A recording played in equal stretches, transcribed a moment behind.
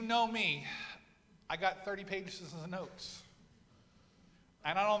know me, I got 30 pages of notes.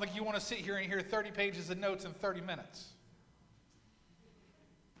 And I don't think you want to sit here and hear 30 pages of notes in 30 minutes.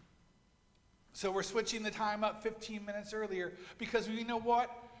 So we're switching the time up 15 minutes earlier because you know what?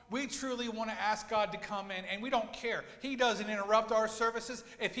 We truly want to ask God to come in, and we don't care. He doesn't interrupt our services.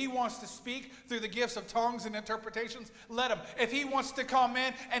 If he wants to speak through the gifts of tongues and interpretations, let him. If he wants to come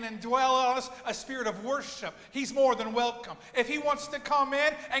in and indwell on us a spirit of worship, he's more than welcome. If he wants to come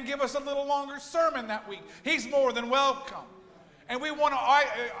in and give us a little longer sermon that week, he's more than welcome. And we want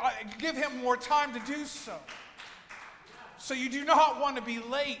to give him more time to do so. So you do not want to be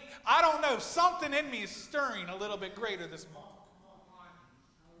late. I don't know. Something in me is stirring a little bit greater this morning.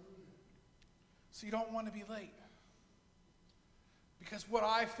 So you don't want to be late. Because what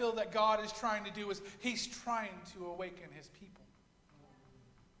I feel that God is trying to do is he's trying to awaken his people.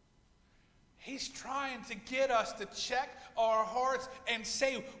 He's trying to get us to check our hearts and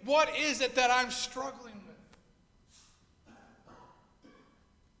say, what is it that I'm struggling with?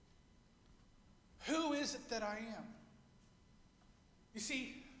 Who is it that I am? You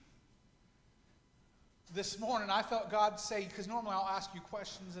see, this morning I felt God say, because normally I'll ask you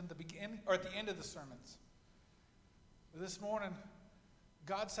questions in the beginning or at the end of the sermons. But this morning,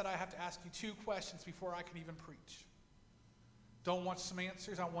 God said I have to ask you 2 questions before I can even preach. Don't want some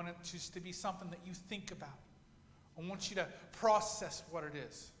answers. I want it just to be something that you think about. I want you to process what it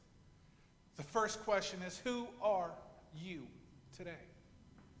is. The first question is, who are you today?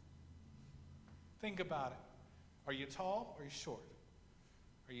 Think about it. Are you tall or are you short?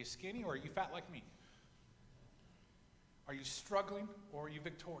 Are you skinny or are you fat like me? Are you struggling or are you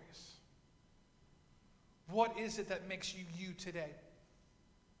victorious? What is it that makes you you today?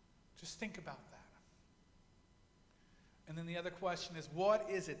 Just think about that. And then the other question is, what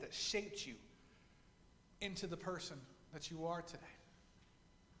is it that shaped you into the person that you are today?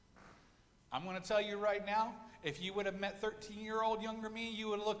 I'm going to tell you right now, if you would have met 13-year-old younger me, you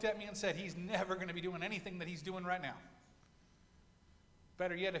would have looked at me and said, he's never going to be doing anything that he's doing right now.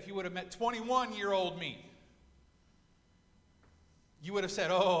 Better yet, if you would have met 21-year-old me, you would have said,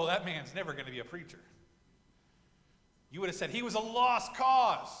 oh, that man's never going to be a preacher. You would have said, he was a lost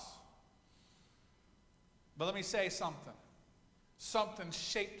cause. But let me say something. Something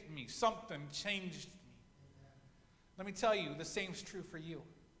shaped me. Something changed me. Let me tell you, the same's true for you.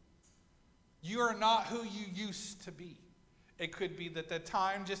 You are not who you used to be. It could be that the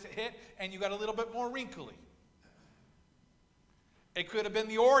time just hit and you got a little bit more wrinkly. It could have been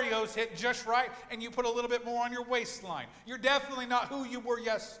the Oreos hit just right and you put a little bit more on your waistline. You're definitely not who you were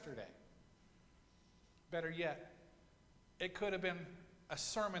yesterday. Better yet, it could have been a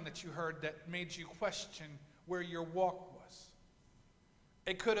sermon that you heard that made you question where your walk was.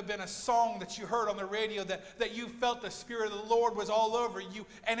 It could have been a song that you heard on the radio that you felt the Spirit of the Lord was all over you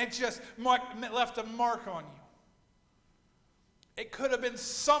and it just left a mark on you. It could have been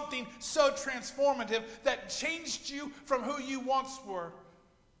something so transformative that changed you from who you once were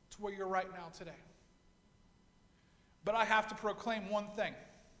to where you're right now today. But I have to proclaim one thing.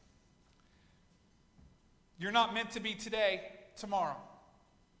 You're not meant to be today, tomorrow.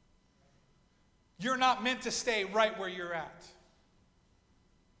 You're not meant to stay right where you're at.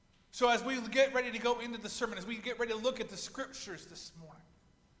 So as we get ready to go into the sermon, as we get ready to look at the scriptures this morning,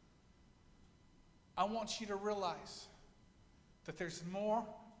 I want you to realize that there's more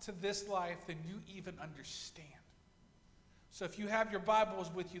to this life than you even understand. So if you have your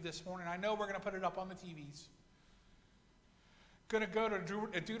Bibles with you this morning, I know we're going to put it up on the TVs. Going to go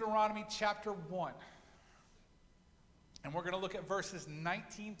to Deuteronomy chapter 1. And we're going to look at verses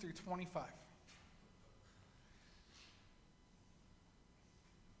 19 through 25.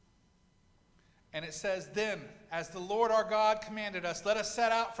 And it says, then, as the Lord our God commanded us, let us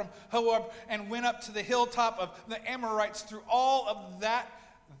set out from Horeb and went up to the hilltop of the Amorites through all of that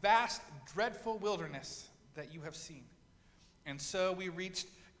vast, dreadful wilderness that you have seen. And so we reached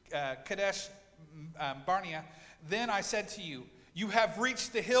Kadesh Barnea. Then I said to you, you have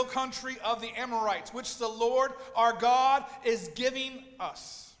reached the hill country of the Amorites, which the Lord our God is giving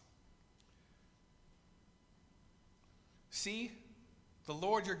us. See, the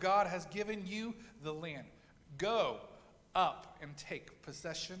Lord your God has given you the land. Go up and take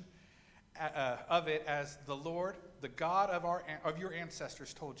possession of it as the Lord, the God of your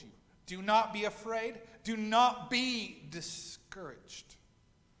ancestors told you. Do not be afraid. Do not be discouraged.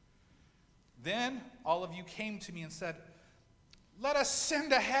 Then all of you came to me and said, let us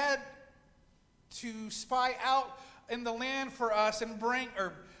send ahead to spy out in the land for us and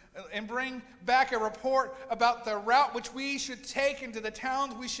bring back a report about the route which we should take into the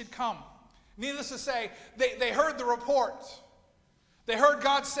towns we should come. Needless to say, they heard the report. They heard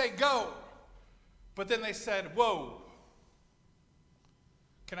God say, go. But then they said, whoa.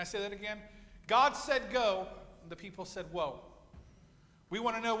 Can I say that again? God said go, and the people said, whoa. We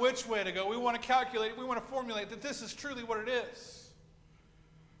want to know which way to go. We want to calculate. We want to formulate that this is truly what it is.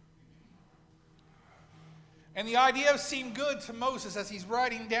 And the idea seemed good to Moses as he's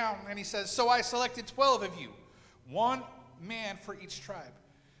writing down, and he says, so I selected 12 of you, one man for each tribe.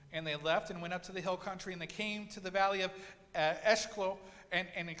 And they left and went up to the hill country, and they came to the valley of Eshcol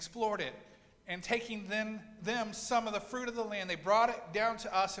and explored it. And taking them some of the fruit of the land, they brought it down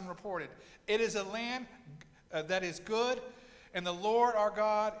to us and reported, it is a land that is good, and the Lord our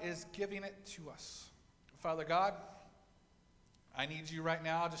God is giving it to us. Father God, I need you right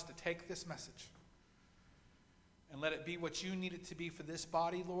now just to take this message and let it be what you need it to be for this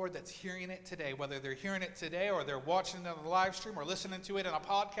body, Lord, that's hearing it today, whether they're hearing it today or they're watching it on the live stream or listening to it in a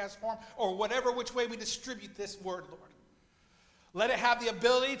podcast form or whatever which way we distribute this word, Lord. Let it have the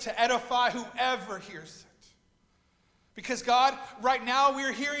ability to edify whoever hears it. Because, God, right now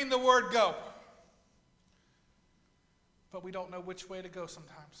we're hearing the word go. But we don't know which way to go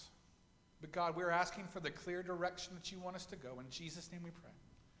sometimes. But, God, we're asking for the clear direction that you want us to go. In Jesus' name we pray.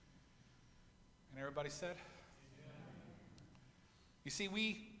 And everybody said? Amen. You see,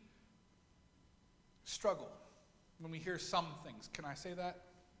 we struggle when we hear some things. Can I say that?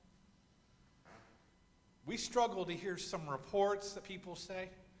 We struggle to hear some reports that people say,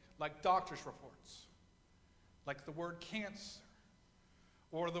 like doctor's reports, like the word cancer,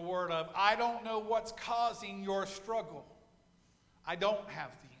 or the word of, I don't know what's causing your struggle. I don't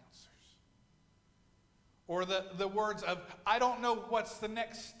have the answers. Or the words of, I don't know what's the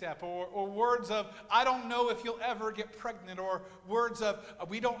next step, or words of, I don't know if you'll ever get pregnant, or words of,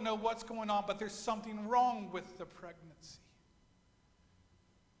 we don't know what's going on, but there's something wrong with the pregnancy.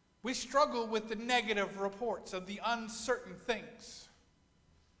 We struggle with the negative reports of the uncertain things.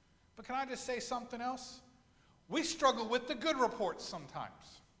 But can I just say something else? We struggle with the good reports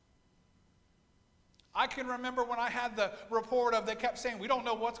sometimes. I can remember when I had the report of, they kept saying, we don't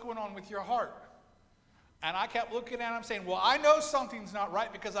know what's going on with your heart. And I kept looking at them saying, well, I know something's not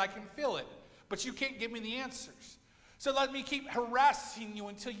right because I can feel it. But you can't give me the answers. So let me keep harassing you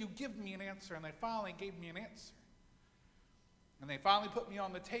until you give me an answer. And they finally gave me an answer. And they finally put me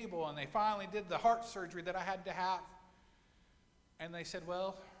on the table, and they finally did the heart surgery that I had to have. And they said,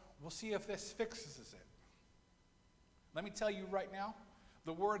 well, we'll see if this fixes it. Let me tell you right now,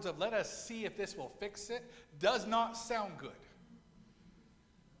 the words of let us see if this will fix it does not sound good.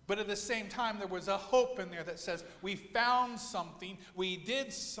 But at the same time, there was a hope in there that says, we found something, we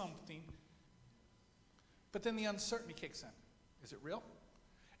did something. But then the uncertainty kicks in. Is it real?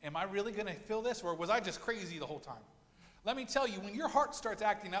 Am I really going to feel this, or was I just crazy the whole time? Let me tell you, when your heart starts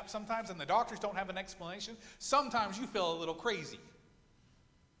acting up sometimes and the doctors don't have an explanation, sometimes you feel a little crazy.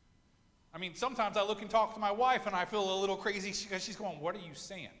 I mean, sometimes I look and talk to my wife and I feel a little crazy because she's going, what are you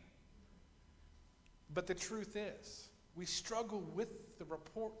saying? But the truth is, we struggle with the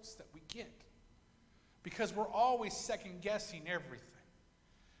reports that we get because we're always second-guessing everything.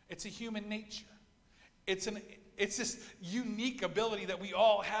 It's a human nature. It's this unique ability that we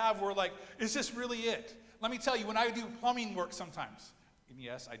all have. We're like, is this really it? Let me tell you, when I do plumbing work sometimes, and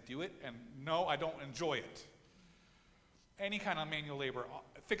yes, I do it, and no, I don't enjoy it. Any kind of manual labor,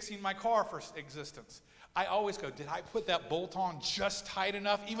 fixing my car for existence, I always go, did I put that bolt on just tight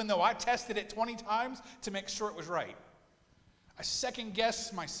enough, even though I tested it 20 times to make sure it was right? I second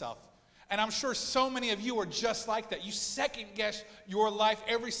guess myself. And I'm sure so many of you are just like that. You second guess your life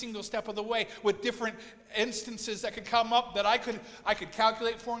every single step of the way with different instances that could come up that I could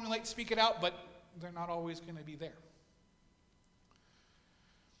calculate, formulate, speak it out, but they're not always going to be there.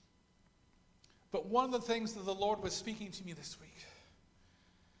 But one of the things that the Lord was speaking to me this week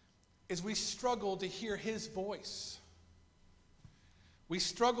is we struggle to hear his voice. We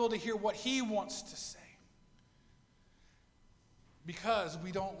struggle to hear what he wants to say because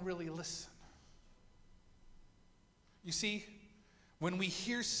we don't really listen. You see, when we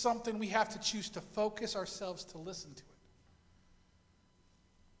hear something, we have to choose to focus ourselves to listen to it.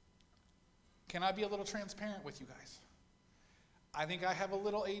 Can I be a little transparent with you guys? I think I have a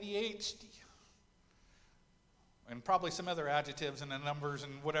little ADHD. And probably some other adjectives and the numbers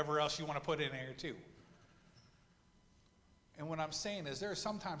and whatever else you want to put in there too. And what I'm saying is there are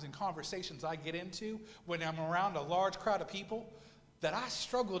sometimes in conversations I get into when I'm around a large crowd of people that I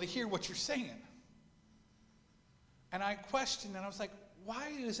struggle to hear what you're saying. And I questioned and I was like, why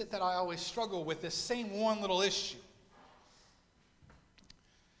is it that I always struggle with this same one little issue?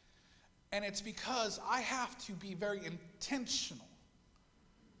 And it's because I have to be very intentional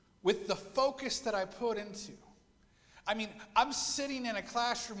with the focus that I put into. I mean, I'm sitting in a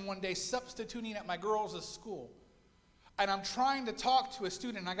classroom one day substituting at my girls' school. And I'm trying to talk to a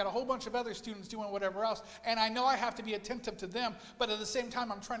student. And I got a whole bunch of other students doing whatever else. And I know I have to be attentive to them. But at the same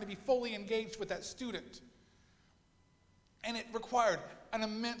time, I'm trying to be fully engaged with that student. And it required an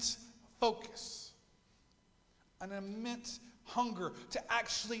immense focus. An immense hunger to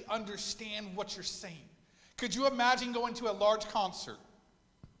actually understand what you're saying. Could you imagine going to a large concert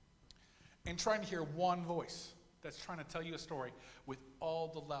and trying to hear one voice that's trying to tell you a story with all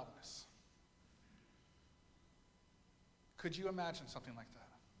the loudness? Could you imagine something like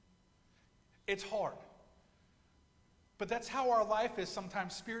that? It's hard. But that's how our life is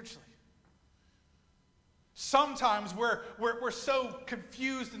sometimes spiritually. Sometimes we're so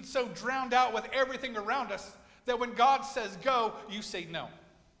confused and so drowned out with everything around us that when God says go, you say no.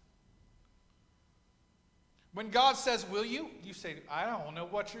 When God says, will you? You say, I don't know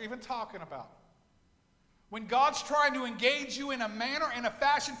what you're even talking about. When God's trying to engage you in a manner, in a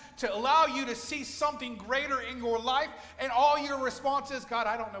fashion, to allow you to see something greater in your life, and all your response is, God,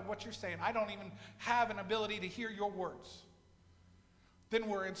 I don't know what you're saying. I don't even have an ability to hear your words. Then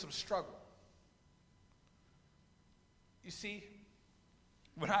we're in some struggle. You see,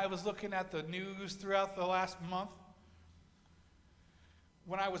 when I was looking at the news throughout the last month,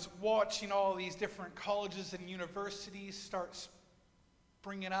 when I was watching all these different colleges and universities start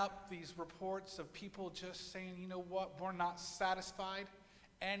bringing up these reports of people just saying, you know what, we're not satisfied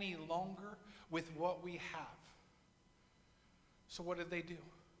any longer with what we have. So what did they do?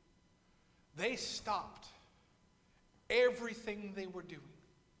 They stopped everything they were doing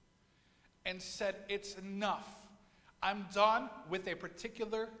and said, it's enough. I'm done with a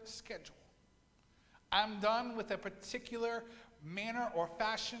particular schedule. I'm done with a particular manner or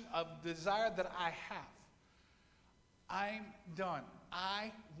fashion of desire that I have. I'm done.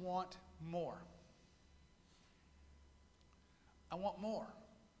 I want more. I want more.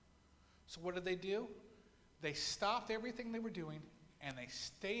 So what did they do? They stopped everything they were doing and they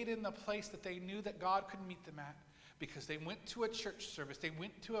stayed in the place that they knew that God could meet them at, because they went to a church service, they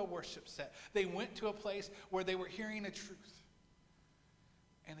went to a worship set, they went to a place where they were hearing a truth.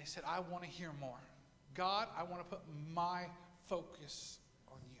 And they said, I want to hear more. God, I want to put my focus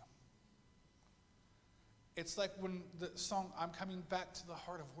on you. It's like when the song, I'm coming back to the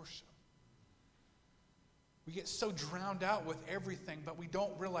heart of worship. We get so drowned out with everything, but we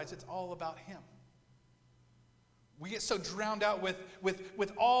don't realize it's all about him. We get so drowned out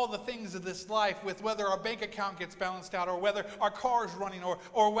with all the things of this life, with whether our bank account gets balanced out, or whether our car's running,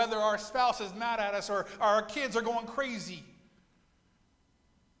 or whether our spouse is mad at us, or our kids are going crazy.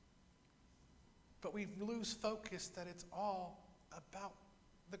 But we lose focus that it's all about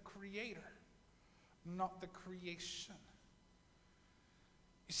the Creator, not the creation.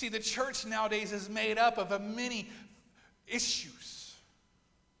 You see, the church nowadays is made up of many issues.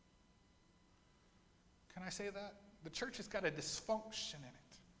 Can I say that? The church has got a dysfunction in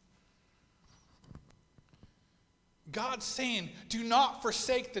it. God's saying, do not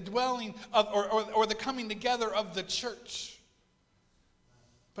forsake the dwelling of, or the coming together of the church.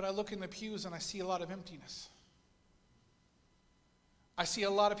 But I look in the pews and I see a lot of emptiness. I see a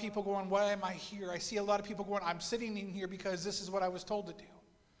lot of people going, why am I here? I see a lot of people going, I'm sitting in here because this is what I was told to do,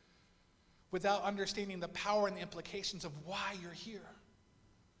 without understanding the power and the implications of why you're here.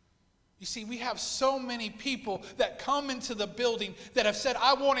 You see, we have so many people that come into the building that have said,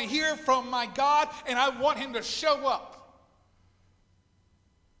 I want to hear from my God and I want him to show up.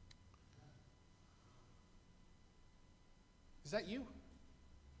 Is that you?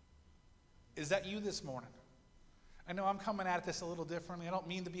 Is that you this morning? I know I'm coming at this a little differently. I don't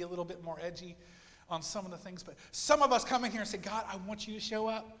mean to be a little bit more edgy on some of the things, but some of us come in here and say, God, I want you to show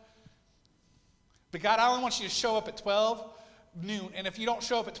up. But God, I only want you to show up at 12 noon, and if you don't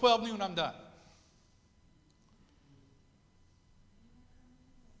show up at 12 noon, I'm done.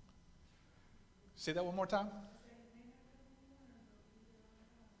 Say that one more time.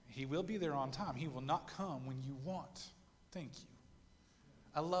 He will be there on time. He will not come when you want. Thank you.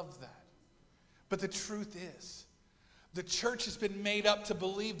 I love that. But the truth is, the church has been made up to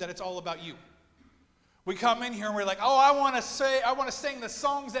believe that it's all about you. We come in here and we're like, oh, I want to sing the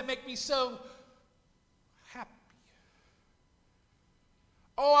songs that make me so happy.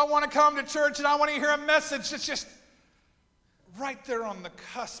 Oh, I want to come to church and I want to hear a message that's just right there on the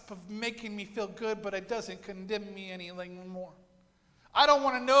cusp of making me feel good, but it doesn't condemn me any more. I don't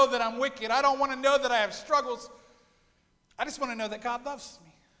want to know that I'm wicked. I don't want to know that I have struggles. I just want to know that God loves me.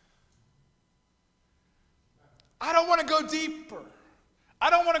 I don't want to go deeper. I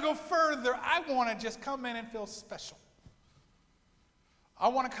don't want to go further. I want to just come in and feel special. I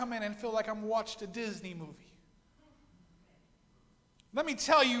want to come in and feel like I'm watched a Disney movie. Let me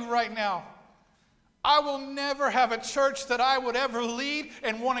tell you right now, I will never have a church that I would ever lead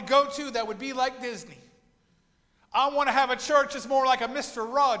and want to go to that would be like Disney. I want to have a church that's more like a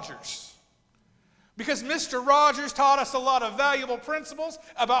Mr. Rogers. Because Mr. Rogers taught us a lot of valuable principles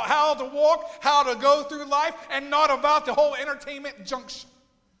about how to walk, how to go through life, and not about the whole entertainment junction.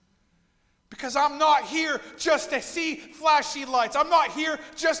 Because I'm not here just to see flashy lights. I'm not here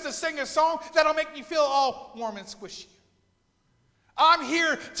just to sing a song that'll make me feel all warm and squishy. I'm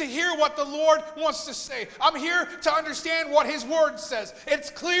here to hear what the Lord wants to say. I'm here to understand what His Word says. It's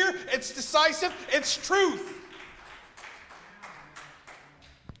clear, it's decisive, it's truth.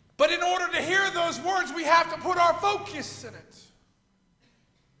 But in order to hear those words, we have to put our focus in it.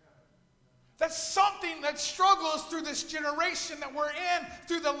 That's something that struggles through this generation that we're in,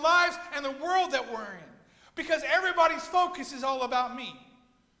 through the lives and the world that we're in. Because everybody's focus is all about me.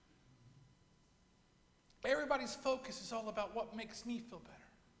 Everybody's focus is all about what makes me feel better.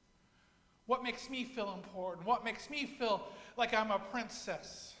 What makes me feel important. What makes me feel like I'm a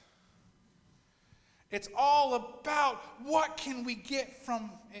princess. It's all about what can we get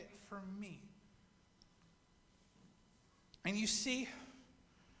from it for me. And you see,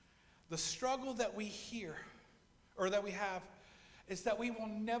 the struggle that we hear, or that we have, is that we will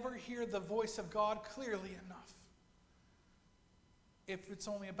never hear the voice of God clearly enough if it's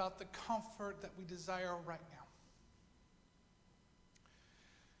only about the comfort that we desire right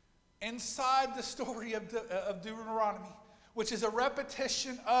now. Inside the story of Deuteronomy, which is a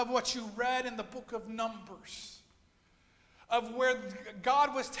repetition of what you read in the book of Numbers, of where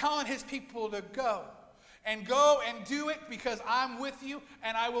God was telling His people to go and do it because I'm with you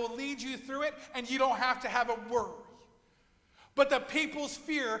and I will lead you through it and you don't have to have a worry. But the people's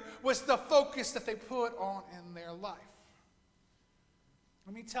fear was the focus that they put on in their life.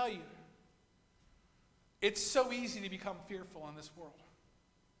 Let me tell you, it's so easy to become fearful in this world.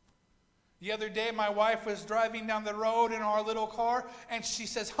 The other day, my wife was driving down the road in our little car, and she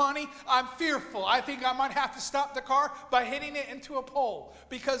says, "Honey, I'm fearful. I think I might have to stop the car by hitting it into a pole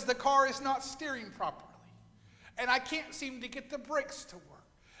because the car is not steering properly. And I can't seem to get the brakes to work."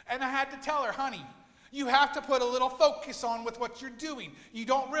 And I had to tell her, "Honey, you have to put a little focus on with what you're doing. You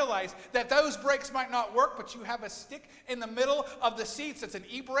don't realize that those brakes might not work, but you have a stick in the middle of the seats. It's an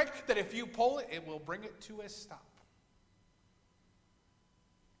e-brake that if you pull it, it will bring it to a stop."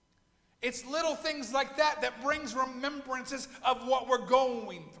 It's little things like that that brings remembrances of what we're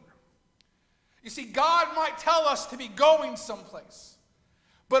going through. You see, God might tell us to be going someplace,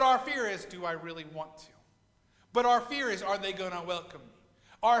 but our fear is, do I really want to? But our fear is, are they going to welcome me?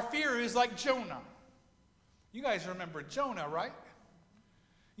 Our fear is like Jonah. You guys remember Jonah, right?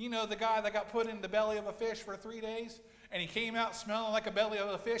 You know, the guy that got put in the belly of a fish for 3 days, and he came out smelling like a belly of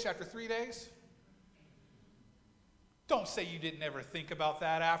a fish after 3 days? Don't say you didn't ever think about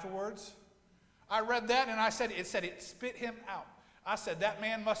that afterwards. I read that and it said it spit him out. I said that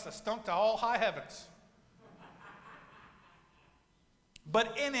man must have stunk to all high heavens.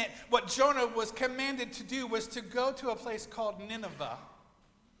 But in it, what Jonah was commanded to do was to go to a place called Nineveh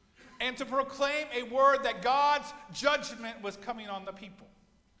and to proclaim a word that God's judgment was coming on the people.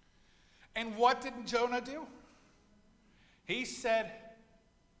 And what did Jonah do? He said,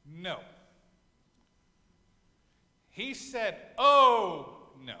 no. He said, oh,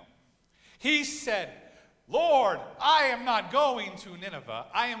 no. He said, Lord, I am not going to Nineveh.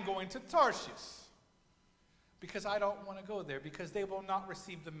 I am going to Tarshish. Because I don't want to go there, because they will not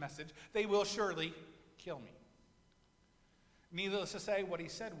receive the message. They will surely kill me. Needless to say, what he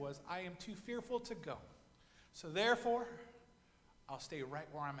said was, I am too fearful to go. So therefore, I'll stay right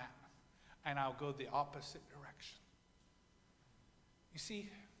where I'm at. And I'll go the opposite direction. You see,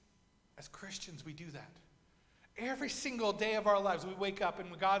 as Christians, we do that. Every single day of our lives, we wake up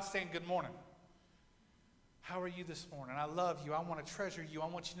and God's saying, good morning. How are you this morning? I love you. I want to treasure you. I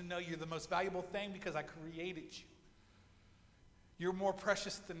want you to know you're the most valuable thing because I created you. You're more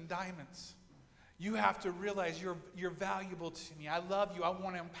precious than diamonds. You have to realize you're valuable to me. I love you. I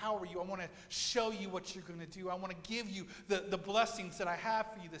want to empower you. I want to show you what you're going to do. I want to give you the blessings that I have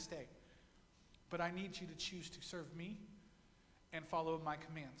for you this day. But I need you to choose to serve me and follow my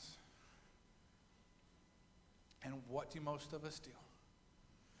commands. And what do most of us do?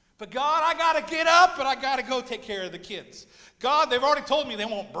 But God, I got to get up and I got to go take care of the kids. God, they've already told me they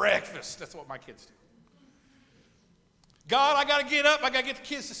want breakfast. That's what my kids do. God, I got to get up. I got to get the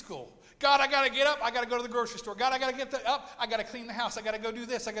kids to school. God, I got to get up. I got to go to the grocery store. God, I got to get up. I got to clean the house. I got to go do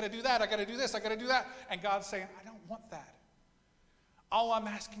this. I got to do that. I got to do this. I got to do that. And God's saying, I don't want that. All I'm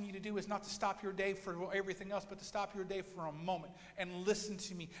asking you to do is not to stop your day for everything else, but to stop your day for a moment and listen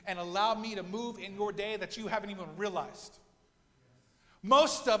to me and allow me to move in your day that you haven't even realized.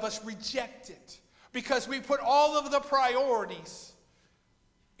 Most of us reject it because we put all of the priorities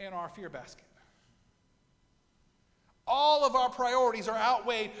in our fear basket. All of our priorities are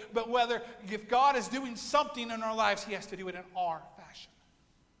outweighed, but whether if God is doing something in our lives, he has to do it in our fashion.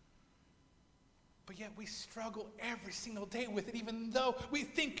 But yet we struggle every single day with it, even though we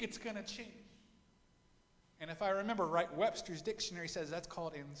think it's going to change. And if I remember right, Webster's dictionary says that's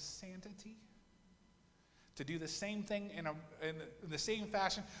called insanity. To do the same thing in the same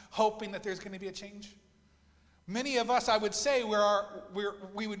fashion, hoping that there's going to be a change. Many of us, I would say,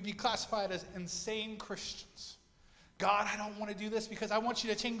 we would be classified as insane Christians. God, I don't want to do this because I want you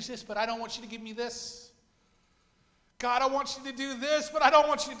to change this, but I don't want you to give me this. God, I want you to do this, but I don't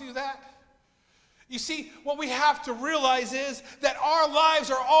want you to do that. You see, what we have to realize is that our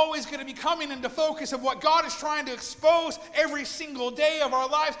lives are always going to be coming into focus of what God is trying to expose every single day of our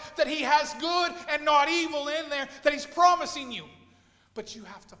lives, that he has good and not evil in there, that he's promising you. But you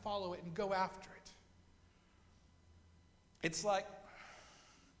have to follow it and go after it. It's like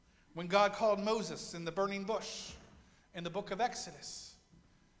when God called Moses in the burning bush in the book of Exodus.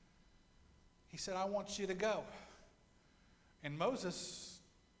 He said, I want you to go. And Moses,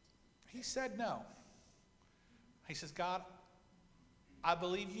 he said no. He says, God, I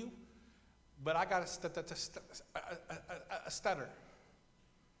believe you, but I got a stutter.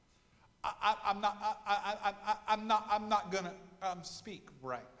 I'm not going to speak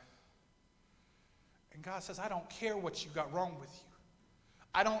right. And God says, I don't care what you got wrong with you.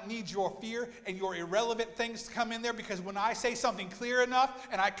 I don't need your fear and your irrelevant things to come in there, because when I say something clear enough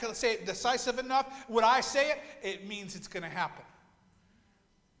and I say it decisive enough, when I say it, it means it's going to happen.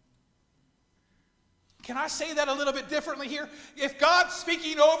 Can I say that a little bit differently here? If God's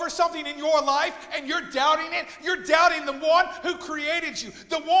speaking over something in your life and you're doubting it, you're doubting the one who created you,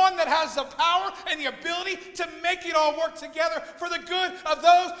 the one that has the power and the ability to make it all work together for the good of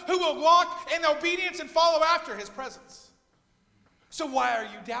those who will walk in obedience and follow after his presence. So why are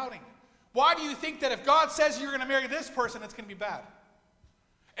you doubting? Why do you think that if God says you're going to marry this person, it's going to be bad?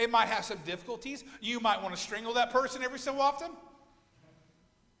 It might have some difficulties. You might want to strangle that person every so often.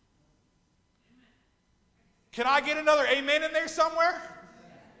 Can I get another amen in there somewhere?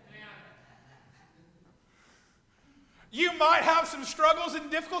 You might have some struggles and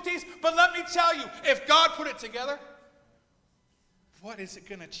difficulties, but let me tell you, if God put it together, what is it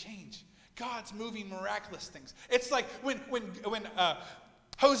going to change? God's moving miraculous things. It's like when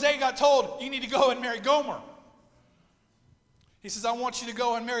Jose got told, you need to go and marry Gomer. He says, I want you to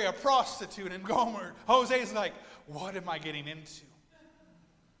go and marry a prostitute. And Jose's like, what am I getting into?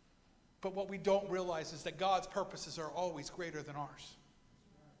 But what we don't realize is that God's purposes are always greater than ours.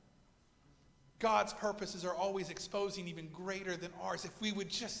 God's purposes are always exposing even greater than ours if we would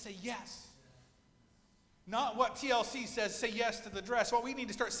just say yes. Not what TLC says, say yes to the dress. What we need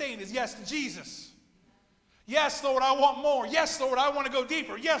to start saying is yes to Jesus. Yes, Lord, I want more. Yes, Lord, I want to go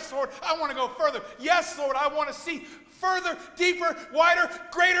deeper. Yes, Lord, I want to go further. Yes, Lord, I want to see further, deeper, wider,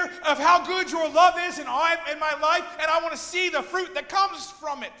 greater of how good your love is in my life, and I want to see the fruit that comes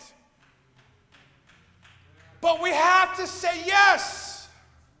from it. But we have to say yes.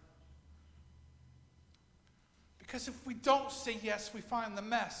 Because if we don't say yes, we find the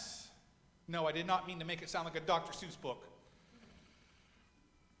mess. No, I did not mean to make it sound like a Dr. Seuss book.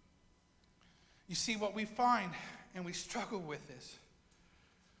 You see, what we find and we struggle with is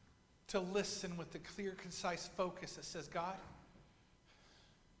to listen with the clear, concise focus that says, God,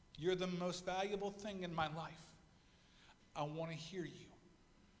 you're the most valuable thing in my life. I want to hear you.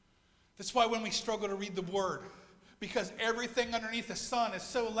 That's why when we struggle to read the Word, because everything underneath the sun is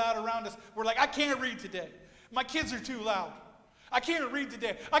so loud around us, we're like, I can't read today. My kids are too loud. I can't read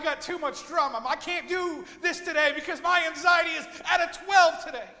today. I got too much drama. I can't do this today because my anxiety is at a 12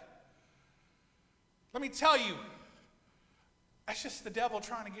 today. Let me tell you, that's just the devil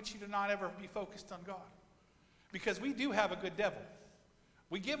trying to get you to not ever be focused on God. Because we do have a good devil.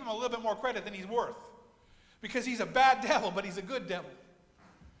 We give him a little bit more credit than he's worth. Because he's a bad devil, but he's a good devil.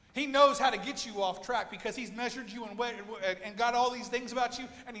 He knows how to get you off track because he's measured you and got all these things about you,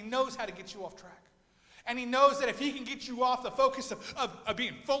 and he knows how to get you off track. And he knows that if he can get you off the focus of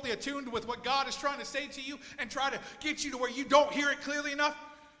being fully attuned with what God is trying to say to you and try to get you to where you don't hear it clearly enough,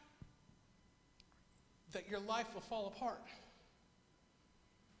 that your life will fall apart.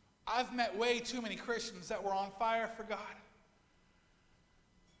 I've met way too many Christians that were on fire for God,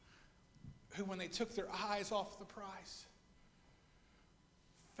 who when they took their eyes off the prize,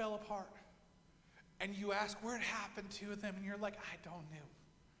 fell apart. And you ask where it happened to them, and you're like, I don't know.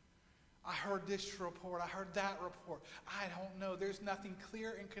 I heard this report. I heard that report. I don't know. There's nothing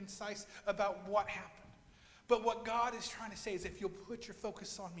clear and concise about what happened. But what God is trying to say is if you'll put your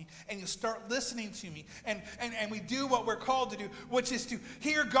focus on me and you'll start listening to me and we do what we're called to do, which is to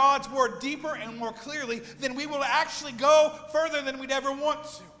hear God's word deeper and more clearly, then we will actually go further than we'd ever want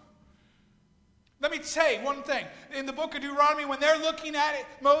to. Let me say one thing. In the book of Deuteronomy, when they're looking at it,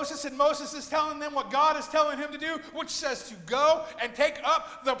 Moses is telling them what God is telling him to do, which says to go and take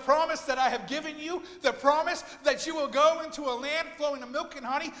up the promise that I have given you, the promise that you will go into a land flowing of milk and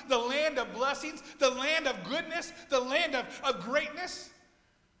honey, the land of blessings, the land of goodness, the land of greatness.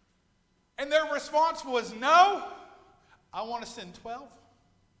 And their response was, no, I want to send 12.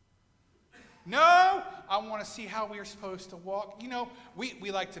 No, I want to see how we are supposed to walk. You know,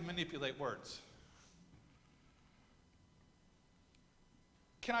 we like to manipulate words.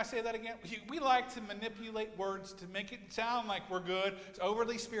 Can I say that again? We like to manipulate words to make it sound like we're good, it's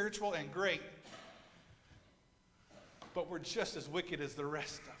overly spiritual and great. But we're just as wicked as the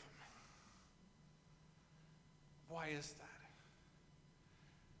rest of them. Why is that?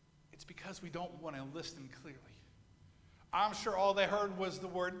 It's because we don't want to listen clearly. I'm sure all they heard was the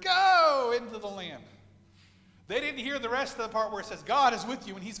word, go into the land. They didn't hear the rest of the part where it says, God is with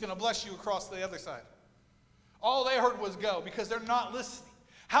you and he's going to bless you across the other side. All they heard was go because they're not listening.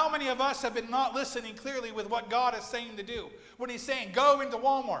 How many of us have been not listening clearly with what God is saying to do? When he's saying, go into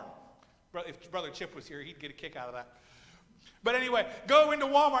Walmart. If Brother Chip was here, he'd get a kick out of that. But anyway, go into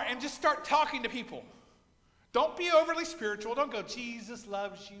Walmart and just start talking to people. Don't be overly spiritual. Don't go, Jesus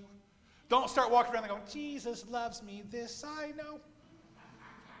loves you. Don't start walking around and going, Jesus loves me, this I know.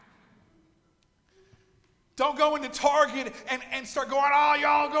 Don't go into Target and start going, oh,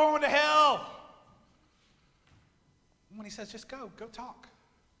 y'all going to hell. When he says, just go talk.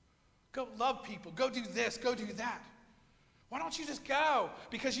 Go love people. Go do this. Go do that. Why don't you just go?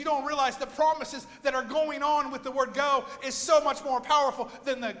 Because you don't realize the promises that are going on with the word go is so much more powerful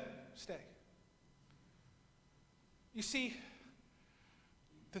than the stay. You see,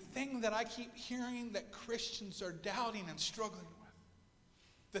 the thing that I keep hearing that Christians are doubting and struggling with,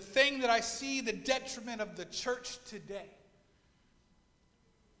 the thing that I see the detriment of the church today,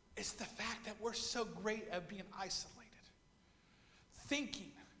 is the fact that we're so great at being isolated.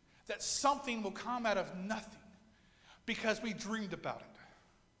 Thinking that something will come out of nothing because we dreamed about it.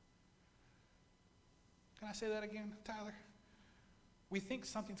 Can I say that again, Tyler? We think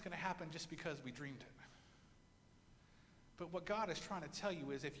something's going to happen just because we dreamed it. But what God is trying to tell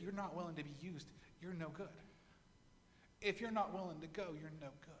you is if you're not willing to be used, you're no good. If you're not willing to go, you're no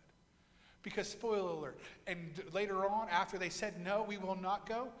good. Because, spoiler alert, and later on, after they said, no, we will not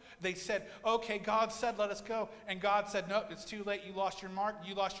go, they said, okay, God said, let us go. And God said, no, it's too late. You lost your mark.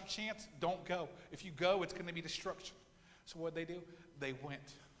 You lost your chance. Don't go. If you go, it's going to be destruction. So what did they do? They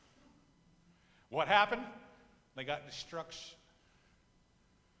went. What happened? They got destruction.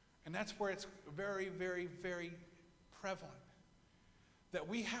 And that's where it's very, very, very prevalent that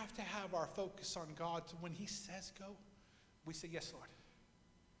we have to have our focus on God. So when he says go, we say, yes, Lord.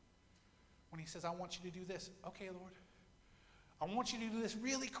 When he says, I want you to do this, okay, Lord. I want you to do this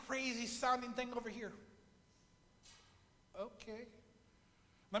really crazy sounding thing over here. Okay.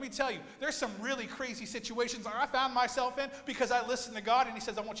 Let me tell you, there's some really crazy situations I found myself in because I listened to God and he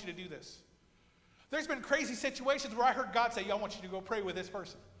says, I want you to do this. There's been crazy situations where I heard God say, I want you to go pray with this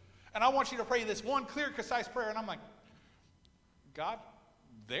person. And I want you to pray this one clear, concise prayer. And I'm like, God,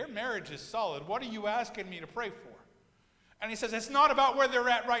 their marriage is solid. What are you asking me to pray for? And he says, it's not about where they're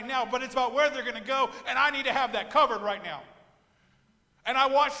at right now, but it's about where they're going to go, and I need to have that covered right now. And I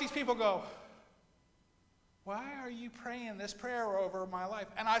watch these people go, why are you praying this prayer over my life?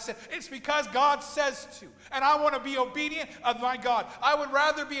 And I said, it's because God says to, and I want to be obedient of my God. I would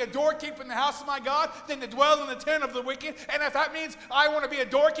rather be a doorkeeper in the house of my God than to dwell in the tent of the wicked. And if that means I want to be a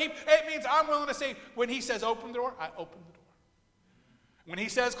doorkeeper, it means I'm willing to say, when he says open the door, I open the door. When he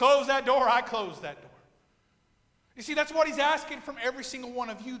says close that door, I close that door. You see, that's what he's asking from every single one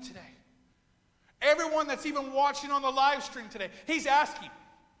of you today. Everyone that's even watching on the live stream today, he's asking,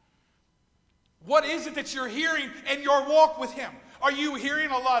 what is it that you're hearing in your walk with him? Are you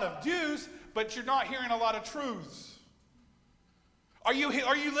hearing a lot of do's, but you're not hearing a lot of truths? Are you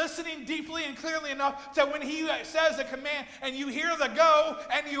listening deeply and clearly enough that when he says a command and you hear the go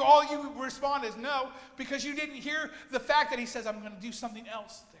and all you respond is no because you didn't hear the fact that he says, I'm going to do something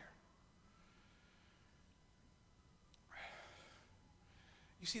else there.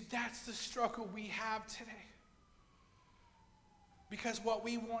 You see, that's the struggle we have today. Because what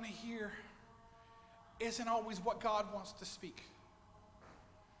we want to hear isn't always what God wants to speak.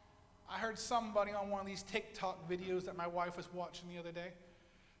 I heard somebody on one of these TikTok videos that my wife was watching the other day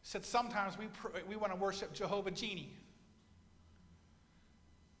said sometimes we want to worship Jehovah Genie.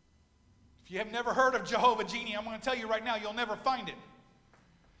 If you have never heard of Jehovah Genie, I'm going to tell you right now, you'll never find it.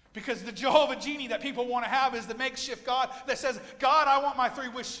 Because the Jehovah Genie that people want to have is the makeshift God that says, God, I want my 3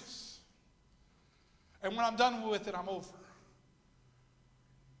 wishes. And when I'm done with it, I'm over.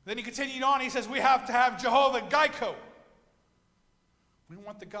 Then he continued on, he says, we have to have Jehovah Geico. We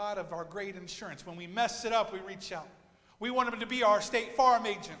want the God of our great insurance. When we mess it up, we reach out. We want him to be our State Farm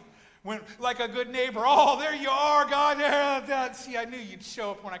agent. When, like a good neighbor, oh, there you are, God. See, I knew you'd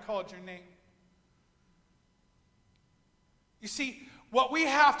show up when I called your name. You see, what we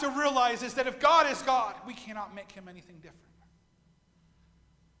have to realize is that if God is God, we cannot make him anything different.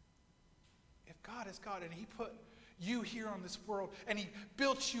 If God is God and he put you here on this world and he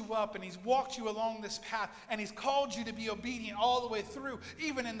built you up and he's walked you along this path and he's called you to be obedient all the way through,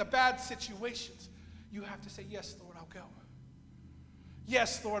 even in the bad situations, you have to say, yes, Lord, I'll go.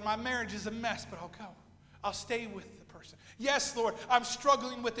 Yes, Lord, my marriage is a mess, but I'll go. I'll stay with the person. Yes, Lord, I'm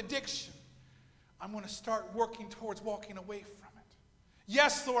struggling with addiction. I'm going to start working towards walking away from it.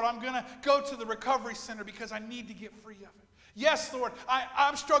 Yes, Lord, I'm going to go to the recovery center because I need to get free of it. Yes, Lord,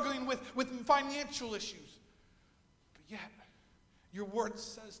 I'm struggling with financial issues. But yet, your word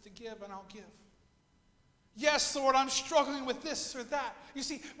says to give, and I'll give. Yes, Lord, I'm struggling with this or that. You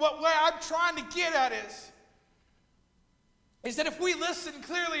see, what I'm trying to get at is that if we listen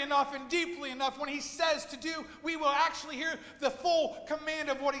clearly enough and deeply enough when he says to do, we will actually hear the full command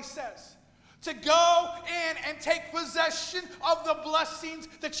of what he says. To go in and take possession of the blessings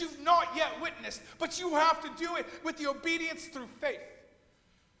that you've not yet witnessed. But you have to do it with the obedience through faith.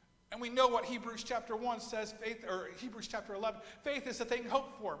 And we know what Hebrews chapter 1 says, Hebrews chapter 11. Faith is a thing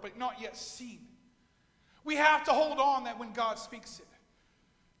hoped for, but not yet seen. We have to hold on that when God speaks it,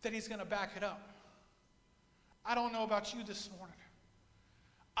 that he's going to back it up. I don't know about you this morning.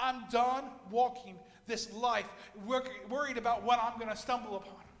 I'm done walking this life worried about what I'm going to stumble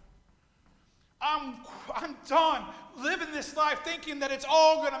upon. I'm done living this life thinking that it's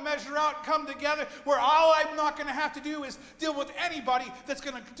all going to measure out and come together where all I'm not going to have to do is deal with anybody that's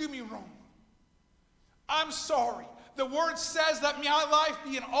going to do me wrong. I'm sorry. The word says that my life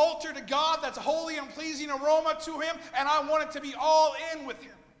be an altar to God that's a holy and pleasing aroma to him, and I want it to be all in with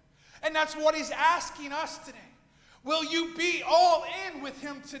him. And that's what he's asking us today. Will you be all in with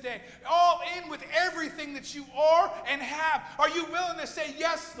him today? All in with everything that you are and have? Are you willing to say,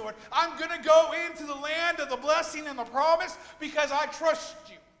 yes, Lord, I'm going to go into the land of the blessing and the promise because I trust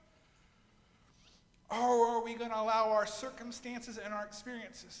you? Or are we going to allow our circumstances and our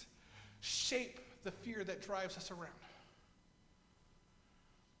experiences shape the fear that drives us around?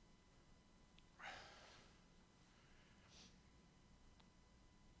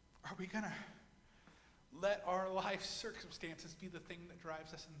 Are we going to let our life circumstances be the thing that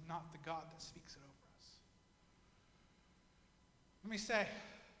drives us and not the God that speaks it over us? Let me say,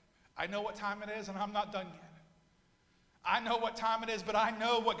 I know what time it is and I'm not done yet. I know what time it is, but I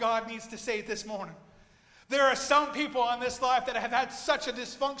know what God needs to say this morning. There are some people on this life that have had such a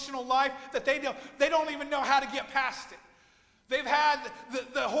dysfunctional life that they don't even know how to get past it. They've had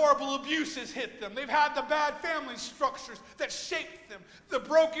the horrible abuses hit them. They've had the bad family structures that shaped them. The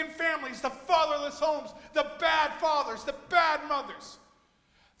broken families, the fatherless homes, the bad fathers, the bad mothers.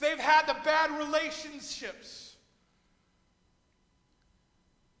 They've had the bad relationships.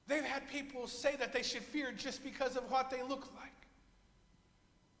 They've had people say that they should fear just because of what they look like.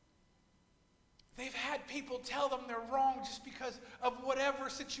 They've had people tell them they're wrong just because of whatever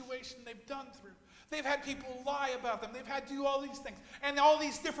situation they've done through. They've had people lie about them. They've had to do all these things. And all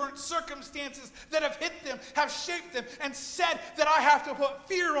these different circumstances that have hit them have shaped them and said that I have to put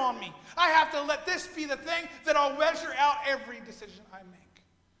fear on me. I have to let this be the thing that I'll measure out every decision I make.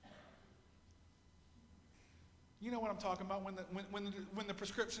 You know what I'm talking about when the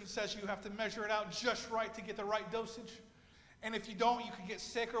prescription says you have to measure it out just right to get the right dosage. And if you don't, you can get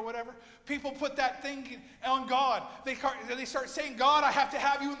sick or whatever. People put that thing on God. They start saying, God, I have to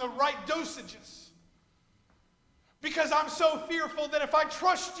have you in the right dosages. Because I'm so fearful that if I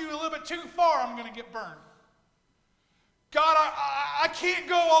trust you a little bit too far, I'm going to get burned. God, I can't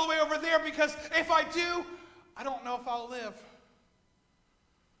go all the way over there because if I do, I don't know if I'll live.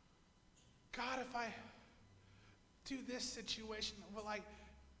 God, if I do this situation, will I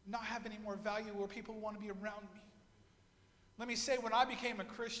not have any more value where people want to be around me? Let me say, when I became a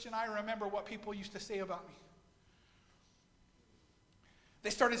Christian, I remember what people used to say about me. They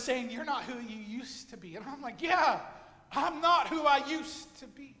started saying, you're not who you used to be. And I'm like, yeah, I'm not who I used to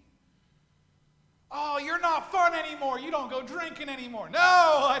be. Oh, you're not fun anymore. You don't go drinking anymore. No,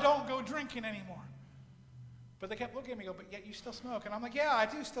 I don't go drinking anymore. But they kept looking at me and go, but yet you still smoke. And I'm like, yeah, I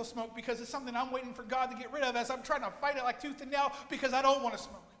do still smoke because it's something I'm waiting for God to get rid of as I'm trying to fight it like tooth and nail because I don't want to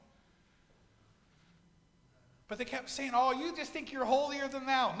smoke. But they kept saying, oh, you just think you're holier than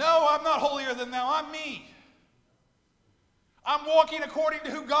thou. No, I'm not holier than thou. I'm me. I'm walking according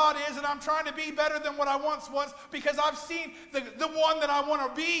to who God is, and I'm trying to be better than what I once was because I've seen the one that I want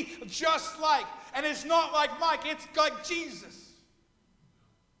to be just like. And it's not like Mike, it's like Jesus.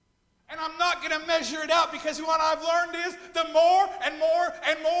 And I'm not going to measure it out because what I've learned is the more and more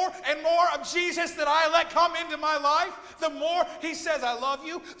and more and more of Jesus that I let come into my life, the more he says, I love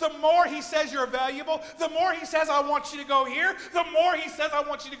you. The more he says you're valuable. The more he says, I want you to go here. The more he says, I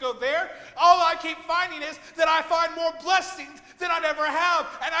want you to go there. All I keep finding is that I find more blessings than I'd ever have.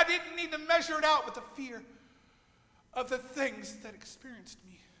 And I didn't need to measure it out with the fear of the things that experienced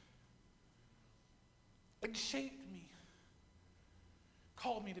me. It shaped me.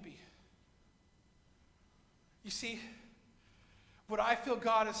 Called me to be. You see, what I feel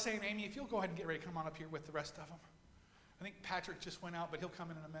God is saying, Amy, if you'll go ahead and get ready to come on up here with the rest of them. I think Patrick just went out, but he'll come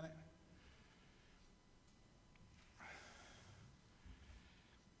in a minute.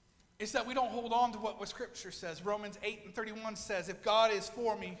 Is that we don't hold on to what Scripture says. Romans 8:31 says, if God is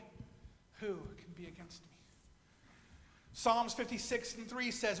for me, who can be against me? Psalms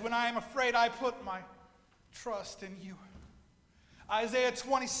 56:3 says, when I am afraid, I put my trust in you. Isaiah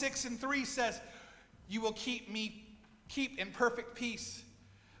 26:3 says, you will keep in perfect peace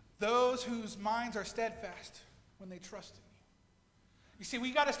those whose minds are steadfast when they trust in you. You see,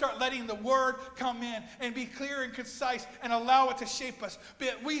 we got to start letting the word come in and be clear and concise and allow it to shape us.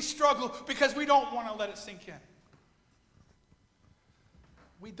 But we struggle because we don't want to let it sink in.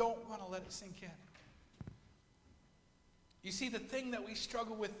 We don't want to let it sink in. You see, the thing that we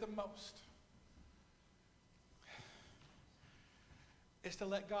struggle with the most is to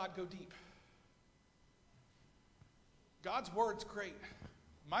let God go deep. God's word's great.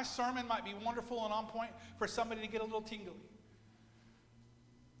 My sermon might be wonderful and on point for somebody to get a little tingly.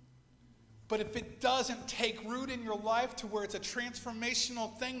 But if it doesn't take root in your life to where it's a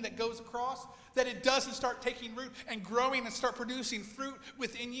transformational thing that goes across, that it doesn't start taking root and growing and start producing fruit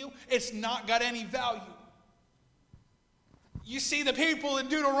within you, it's not got any value. You see the people in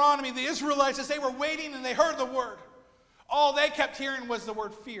Deuteronomy, the Israelites, as they were waiting and they heard the word, all they kept hearing was the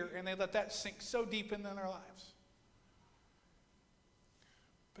word fear, and they let that sink so deep into their lives.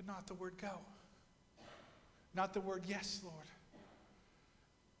 But not the word go. Not the word yes, Lord.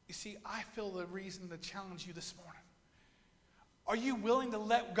 You see, I feel the reason to challenge you this morning. Are you willing to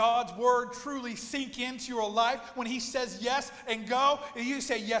let God's word truly sink into your life when he says yes and go? And you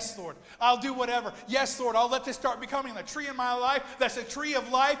say, yes, Lord, I'll do whatever. Yes, Lord, I'll let this start becoming a tree in my life that's a tree of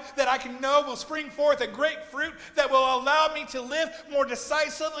life that I can know will spring forth a great fruit that will allow me to live more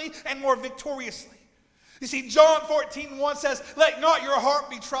decisively and more victoriously. You see, John 14:1 says, let not your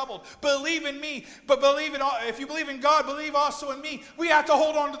heart be troubled. Believe in me, but if you believe in God, believe also in me. We have to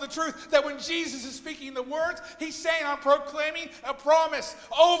hold on to the truth that when Jesus is speaking the words, he's saying, I'm proclaiming a promise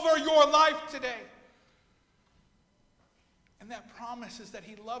over your life today. And that promise is that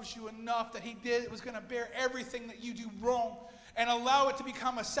he loves you enough that he was going to bear everything that you do wrong and allow it to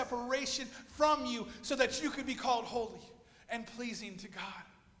become a separation from you so that you could be called holy and pleasing to God.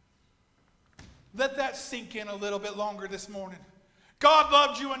 Let that sink in a little bit longer this morning. God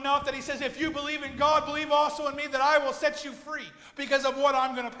loved you enough that he says, if you believe in God, believe also in me, that I will set you free because of what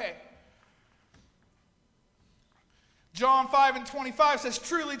I'm going to pay. John 5:25 says,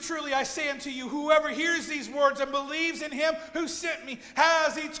 truly, truly, I say unto you, whoever hears these words and believes in him who sent me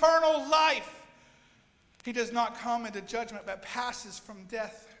has eternal life. He does not come into judgment, but passes from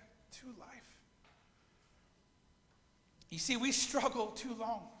death to life. You see, we struggle too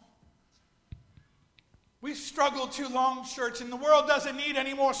long. We've struggled too long, church, and the world doesn't need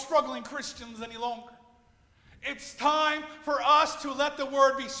any more struggling Christians any longer. It's time for us to let the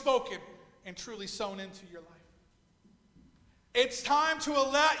word be spoken and truly sown into your life. It's time to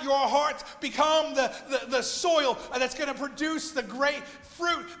let your hearts become the soil that's going to produce the great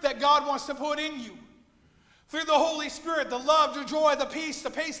fruit that God wants to put in you. Through the Holy Spirit, the love, the joy, the peace,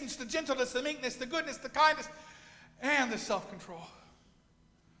 the patience, the gentleness, the meekness, the goodness, the kindness, and the self-control.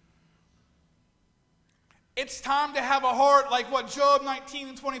 It's time to have a heart like what Job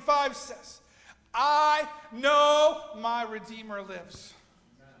 19:25 says. I know my Redeemer lives.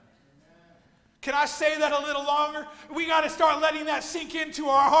 Can I say that a little longer? We got to start letting that sink into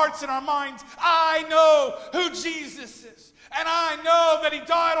our hearts and our minds. I know who Jesus is. And I know that he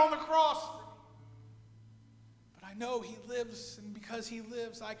died on the cross for me. But I know he lives, and because he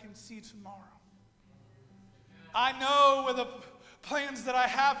lives, I can see tomorrow. I know where the plans that I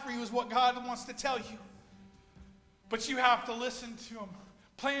have for you is what God wants to tell you. But you have to listen to him.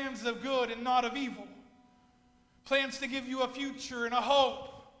 Plans of good and not of evil. Plans to give you a future and a hope.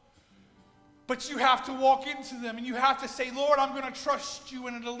 But you have to walk into them and you have to say, Lord, I'm going to trust you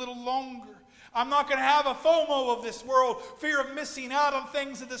in it a little longer. I'm not going to have a FOMO of this world, fear of missing out on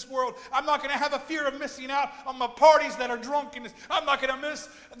things of this world. I'm not going to have a fear of missing out on my parties that are drunkenness. I'm not going to miss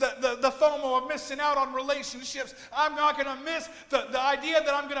the FOMO of missing out on relationships. I'm not going to miss the idea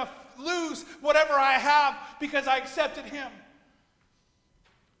that I'm going to lose whatever I have because I accepted him.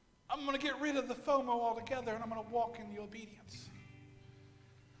 I'm going to get rid of the FOMO altogether and I'm going to walk in the obedience.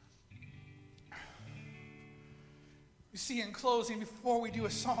 You see, in closing, before we do a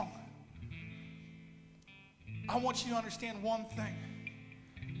song, I want you to understand one thing.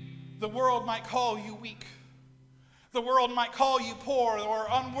 The world might call you weak. The world might call you poor or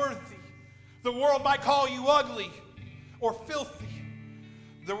unworthy. The world might call you ugly or filthy.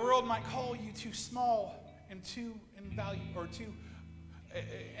 The world might call you too small and too invaluable or too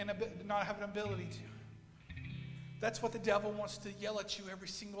and not have an ability to. That's what the devil wants to yell at you every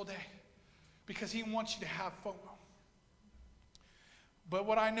single day because he wants you to have FOMO. But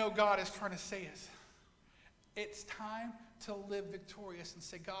what I know God is trying to say is, it's time to live victorious and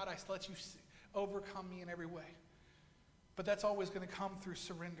say, God, I let you overcome me in every way. But that's always going to come through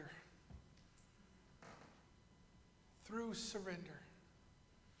surrender. Through surrender.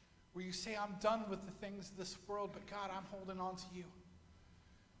 Where you say, I'm done with the things of this world, but God, I'm holding on to you.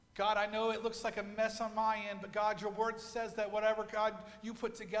 God, I know it looks like a mess on my end, but God, your word says that whatever, God, you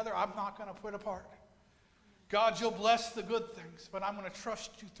put together, I'm not going to put apart. God, you'll bless the good things, but I'm going to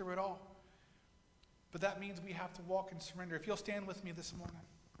trust you through it all. But that means we have to walk in surrender. If you'll stand with me this morning.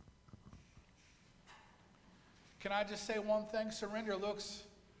 Can I just say one thing? Surrender looks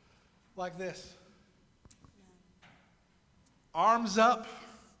like this. Arms up,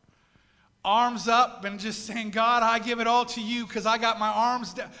 and just saying, God, I give it all to you because I got my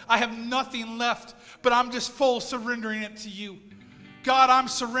arms down. I have nothing left, but I'm just full surrendering it to you. God, I'm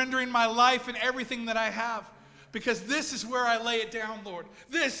surrendering my life and everything that I have. Because this is where I lay it down, Lord.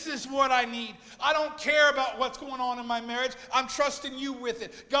 This is what I need. I don't care about what's going on in my marriage. I'm trusting you with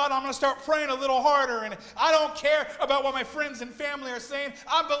it. God, I'm going to start praying a little harder. And I don't care about what my friends and family are saying.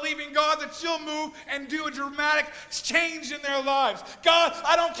 I'm believing, God, that you'll move and do a dramatic change in their lives. God,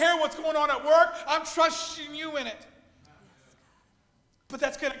 I don't care what's going on at work. I'm trusting you in it. But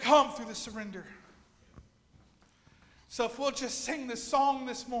that's going to come through the surrender. So if we'll just sing this song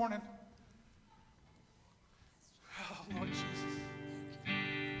this morning. Oh, Lord Jesus.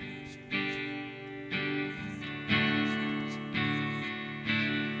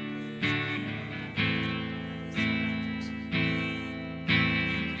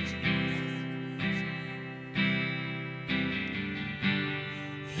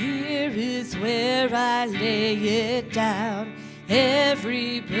 Here is where I lay it down,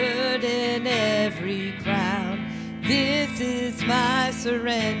 every burden, every crown. This is my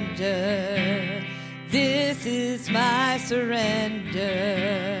surrender. This is my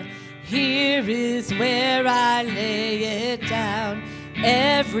surrender. Here is where I lay it down,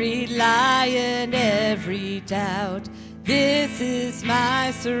 every lie and every doubt. This is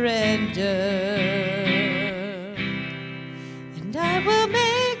my surrender. And I will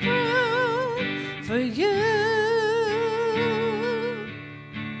make room for you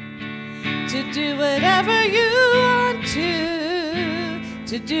to do whatever you want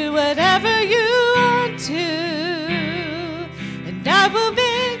to do whatever you want to, and I will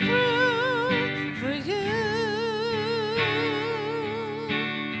make room for you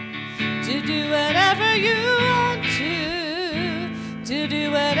to do whatever you want to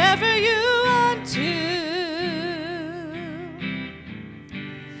do whatever you want to.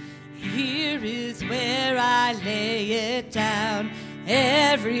 Here is where I lay it down,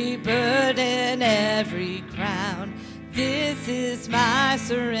 every burden, every crown. This is my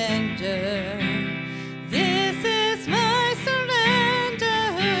surrender. This is my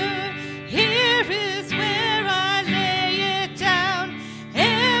surrender. Here is where I lay it down,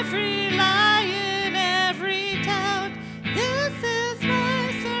 every lie and every doubt. This is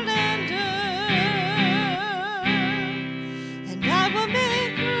my surrender. And I will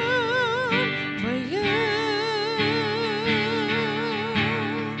make room for you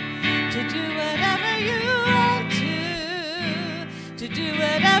to do whatever you want to do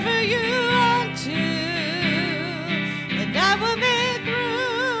whatever you want to, and I will make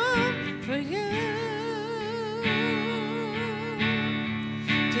room for you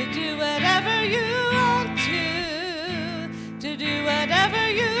to do whatever you want to do whatever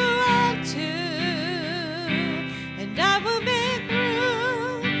you want to, and I will make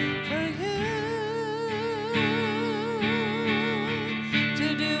room for you to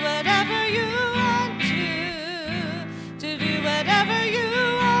do whatever you want to do whatever you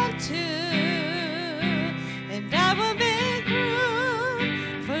want to.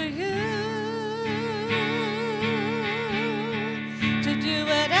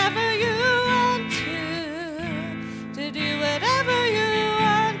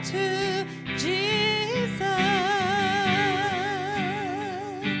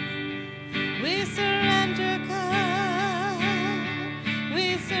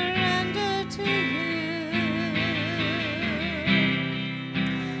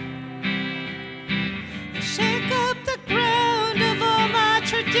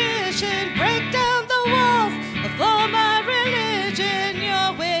 tradition, break down the walls of all my religion.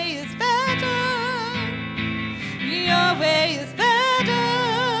 Your way is better. Your way is better.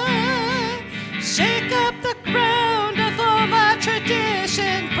 Shake up the ground of all my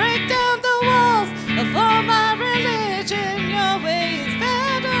tradition, break down the walls of all my religion. Your way is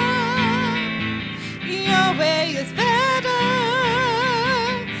better. Your way is better.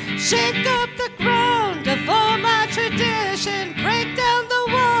 Shake up the ground of all my tradition, break down the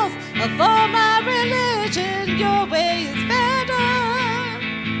walls of all my religion. Your way is better.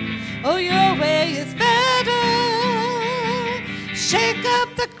 Oh, your way is better. Shake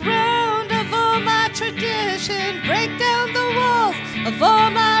up the ground of all my tradition, break down the walls of all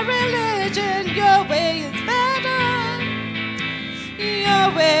my religion. Your way is better. Your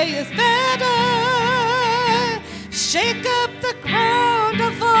way is better. Shake up the ground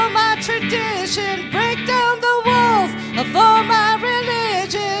of all my tradition, break down the walls of all my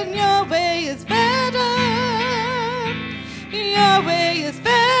religion. Your way is better. Your way is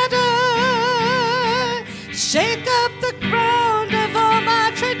better. Shake up the ground of all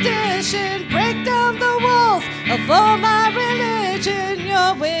my tradition, break down the walls of all my religion.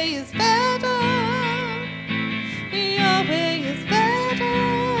 Your way is better. Your way is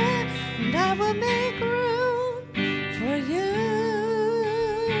better. And I will make room for you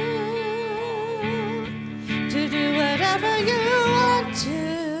to do whatever you want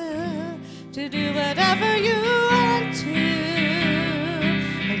to do whatever you want to,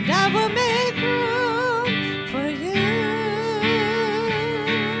 and I will make room for you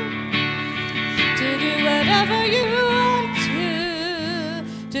to do whatever you want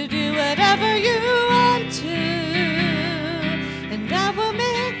to do whatever you want to, and I will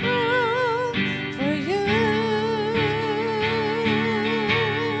make room for you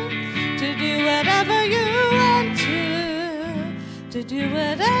to do whatever you want to do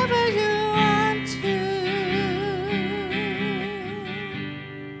whatever you want to.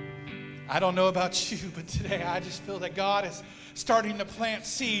 I don't know about you, but today I just feel that God is starting to plant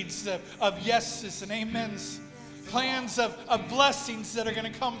seeds of yeses and amens. Plans of blessings that are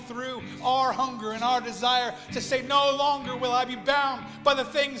going to come through our hunger and our desire to say, no longer will I be bound by the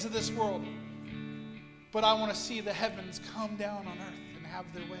things of this world, but I want to see the heavens come down on earth and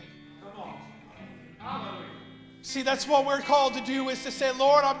have their way. Come on. Hallelujah. See, that's what we're called to do, is to say,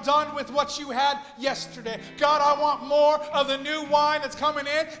 Lord, I'm done with what you had yesterday. God, I want more of the new wine that's coming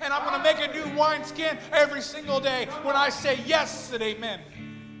in, and I'm going to make a new wineskin every single day when I say yes and amen.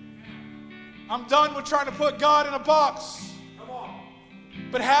 I'm done with trying to put God in a box. Come on.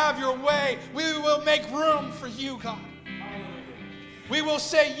 But have your way. We will make room for you, God. We will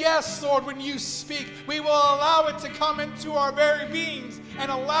say yes, Lord, when you speak. We will allow it to come into our very beings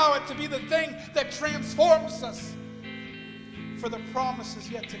and allow it to be the thing that transforms us for the promises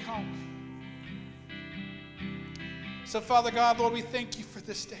yet to come. So, Father God, Lord, we thank you for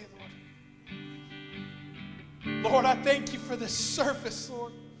this day, Lord. Lord, I thank you for this service,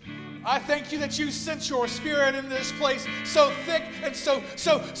 Lord. I thank you that you sent your Spirit in this place so thick and so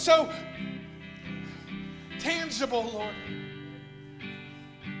tangible, Lord,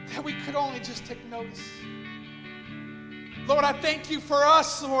 that we could only just take notice. Lord, I thank you for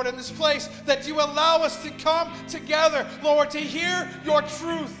us, Lord, in this place, that you allow us to come together, Lord, to hear your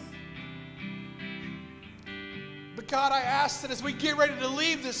truth. But God, I ask that as we get ready to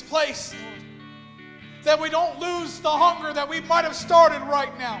leave this place, Lord, that we don't lose the hunger that we might have started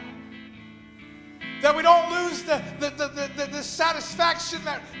right now. That we don't lose the satisfaction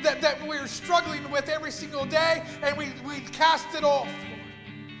that we're struggling with every single day, and we cast it off.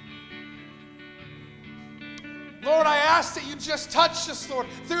 Lord, I ask that you just touch us, Lord,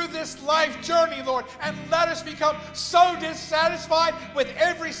 through this life journey, Lord, and let us become so dissatisfied with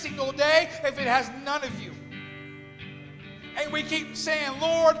every single day if it has none of you. And we keep saying,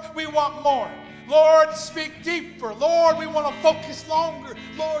 Lord, we want more. Lord, speak deeper. Lord, we want to focus longer.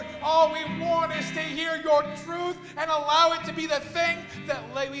 Lord, all we want is to hear your truth and allow it to be the thing that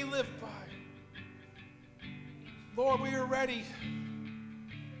we live by. Lord, we are ready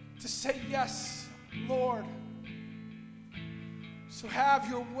to say yes, Lord. So have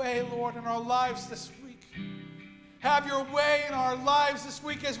your way, Lord, in our lives this week. Have your way in our lives this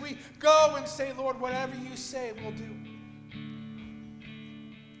week as we go and say, Lord, whatever you say, we'll do.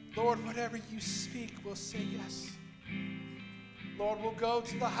 Lord, whatever you speak, we'll say yes. Lord, we'll go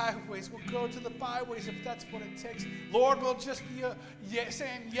to the highways. We'll go to the byways if that's what it takes. Lord, we'll just be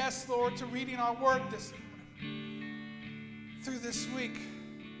saying yes, Lord, to reading our word this morning. Through this week.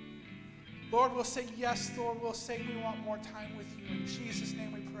 Lord, we'll say yes, Lord. We'll say we want more time with you. In Jesus'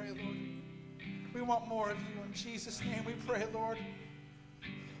 name we pray, Lord. We want more of you. In Jesus' name we pray, Lord.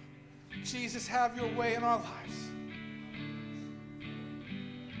 Jesus, have your way in our lives.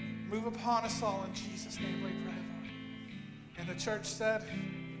 Move upon us all in Jesus' name we pray, Lord. And the church said,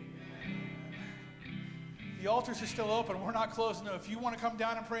 the altars are still open. We're not closing them. If you want to come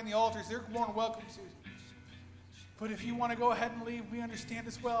down and pray in the altars, they're more than welcome to. But if you want to go ahead and leave, we understand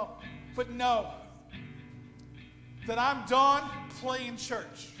as well. But know that I'm done playing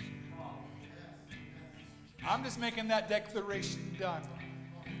church. I'm just making that declaration done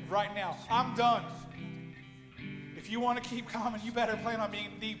right now. I'm done. If you want to keep coming, you better plan on being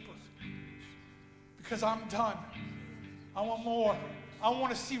deeper. Because I'm done. I want more. I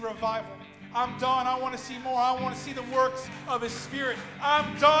want to see revival. I'm done. I want to see more. I want to see the works of His Spirit.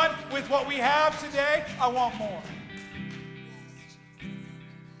 I'm done with what we have today. I want more.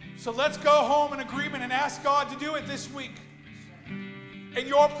 So let's go home in agreement and ask God to do it this week. In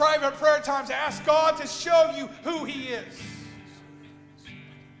your private prayer times, ask God to show you who He is.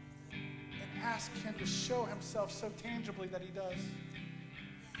 And ask Him to show Himself so tangibly that He does.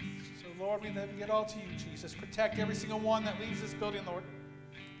 So Lord, we leave it all to you, Jesus. Protect every single one that leaves this building, Lord.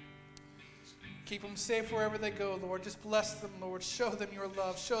 Keep them safe wherever they go, Lord. Just bless them, Lord. Show them your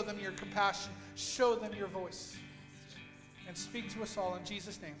love. Show them your compassion. Show them your voice. And speak to us all in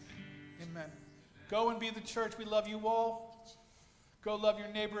Jesus' name. Amen. Go and be the church. We love you all. Go love your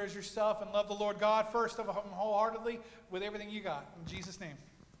neighbor as yourself and love the Lord God first of all wholeheartedly with everything you got. In Jesus' name.